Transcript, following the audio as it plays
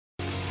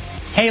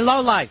Hey,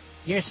 lowlife,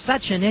 you're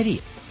such an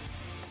idiot.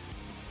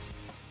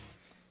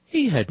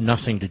 He had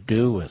nothing to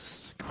do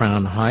with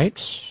Crown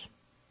Heights,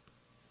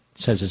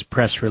 says his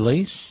press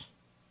release.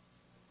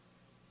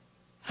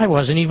 I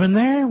wasn't even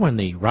there when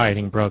the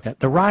rioting broke out.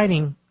 The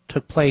rioting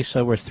took place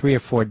over a 3 or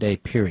 4 day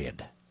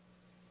period.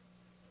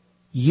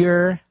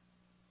 Your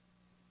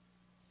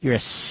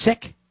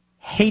sick,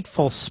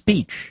 hateful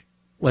speech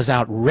was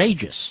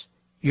outrageous.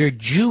 Your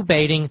Jew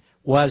baiting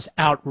was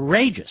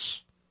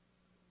outrageous.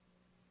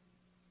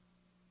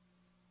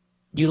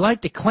 You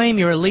like to claim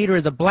you're a leader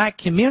of the black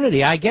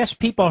community. I guess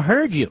people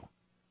heard you.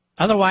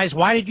 Otherwise,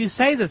 why did you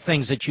say the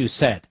things that you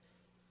said?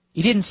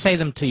 You didn't say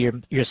them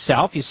to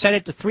yourself. You said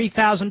it to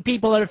 3,000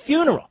 people at a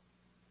funeral.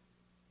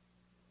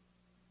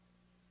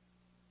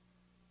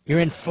 Your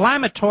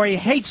inflammatory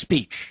hate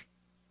speech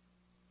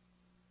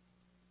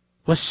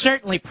was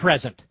certainly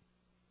present.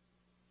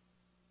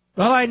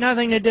 Well, I had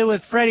nothing to do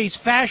with Freddie's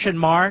Fashion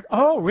Mart.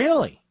 Oh,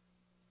 really?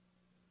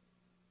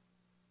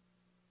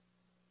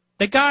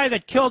 The guy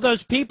that killed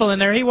those people in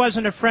there, he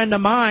wasn't a friend of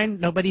mine.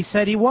 Nobody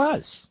said he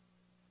was.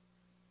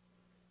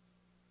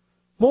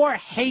 More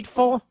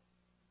hateful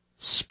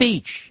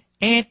speech,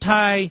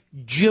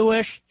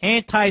 anti-Jewish,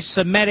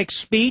 anti-Semitic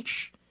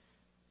speech,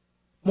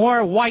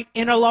 more white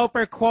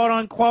interloper,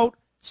 quote-unquote,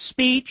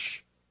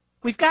 speech.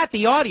 We've got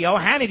the audio.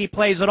 Hannity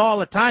plays it all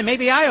the time.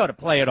 Maybe I ought to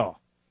play it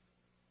all.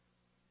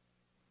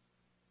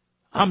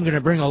 I'm going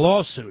to bring a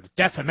lawsuit,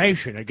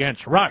 defamation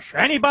against Rush.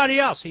 Anybody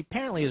else? He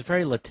apparently is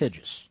very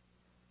litigious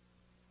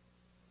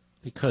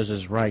because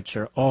his rights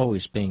are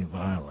always being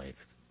violated.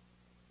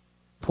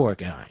 Poor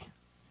guy.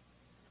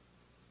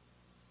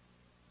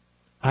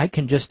 I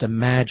can just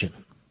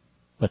imagine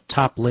what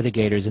top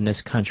litigators in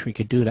this country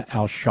could do to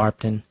Al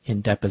Sharpton in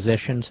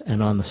depositions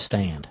and on the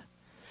stand.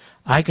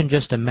 I can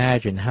just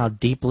imagine how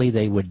deeply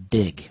they would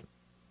dig.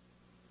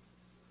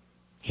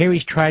 Here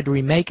he's tried to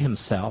remake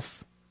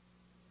himself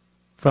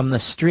from the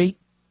street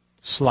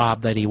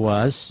slob that he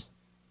was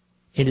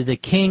into the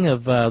king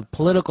of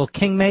political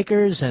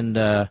kingmakers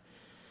and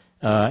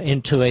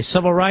into a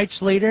civil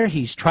rights leader.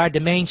 He's tried to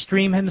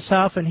mainstream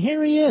himself, and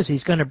here he is.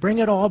 He's going to bring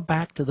it all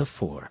back to the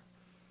fore.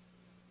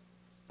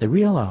 The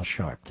real Al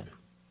Sharpton.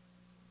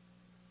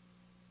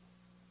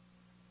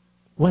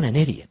 What an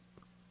idiot.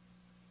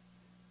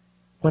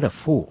 What a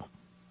fool.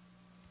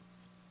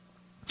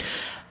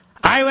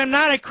 I am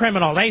not a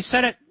criminal. They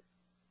said it.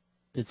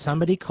 Did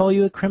somebody call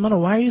you a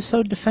criminal? Why are you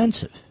so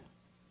defensive?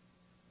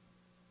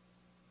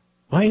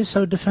 Why are you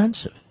so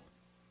defensive?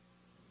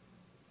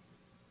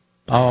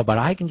 Oh, but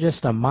I can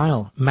just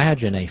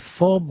imagine a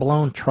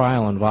full-blown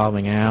trial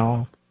involving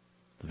Al,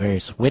 the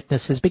various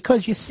witnesses,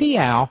 because you see,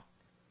 Al,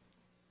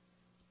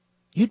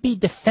 you'd be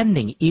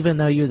defending even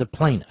though you're the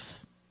plaintiff.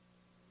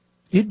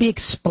 You'd be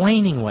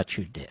explaining what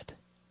you did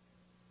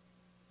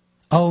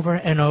over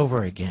and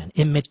over again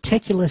in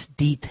meticulous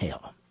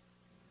detail.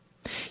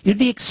 You'd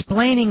be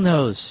explaining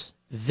those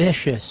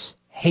vicious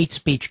hate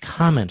speech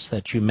comments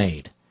that you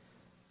made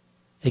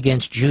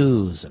against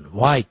Jews and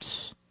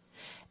whites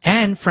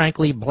and,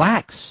 frankly,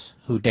 blacks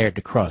who dared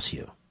to cross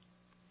you.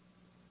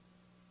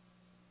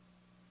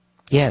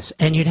 Yes,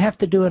 and you'd have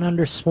to do it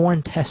under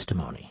sworn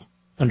testimony,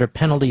 under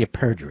penalty of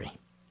perjury.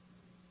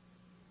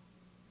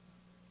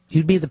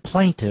 You'd be the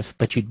plaintiff,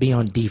 but you'd be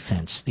on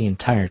defense the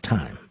entire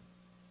time.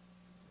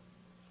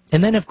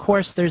 And then, of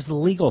course, there's the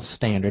legal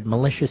standard,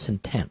 malicious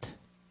intent.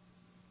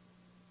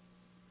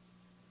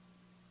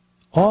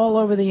 All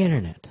over the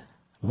Internet,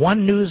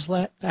 one news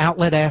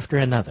outlet after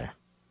another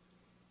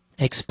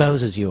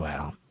exposes you,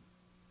 Al.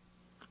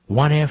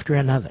 One after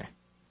another.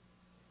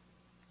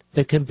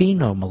 There can be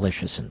no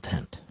malicious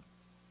intent.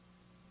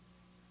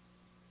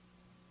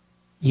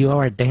 You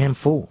are a damn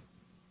fool.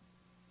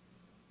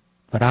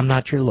 But I'm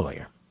not your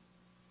lawyer.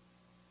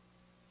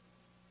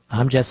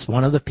 I'm just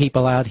one of the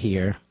people out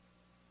here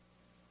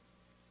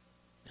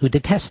who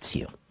detests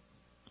you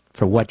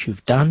for what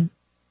you've done,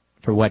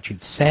 for what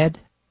you've said,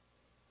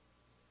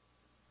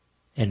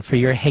 and for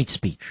your hate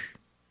speech.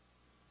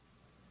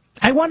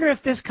 I wonder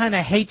if this kind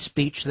of hate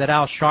speech that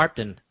Al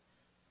Sharpton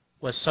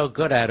was so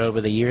good at over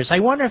the years, I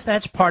wonder if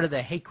that's part of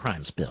the hate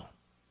crimes bill.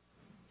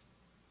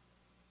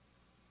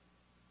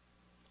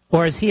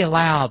 Or is he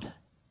allowed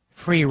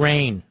free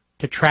rein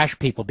to trash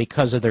people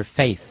because of their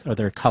faith or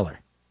their color?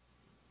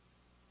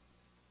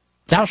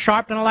 Is Al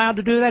Sharpton allowed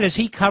to do that? Is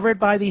he covered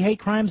by the hate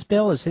crimes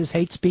bill? Is his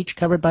hate speech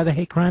covered by the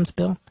hate crimes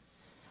bill?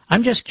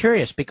 I'm just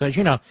curious because,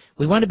 you know,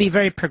 we want to be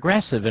very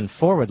progressive and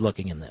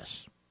forward-looking in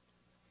this.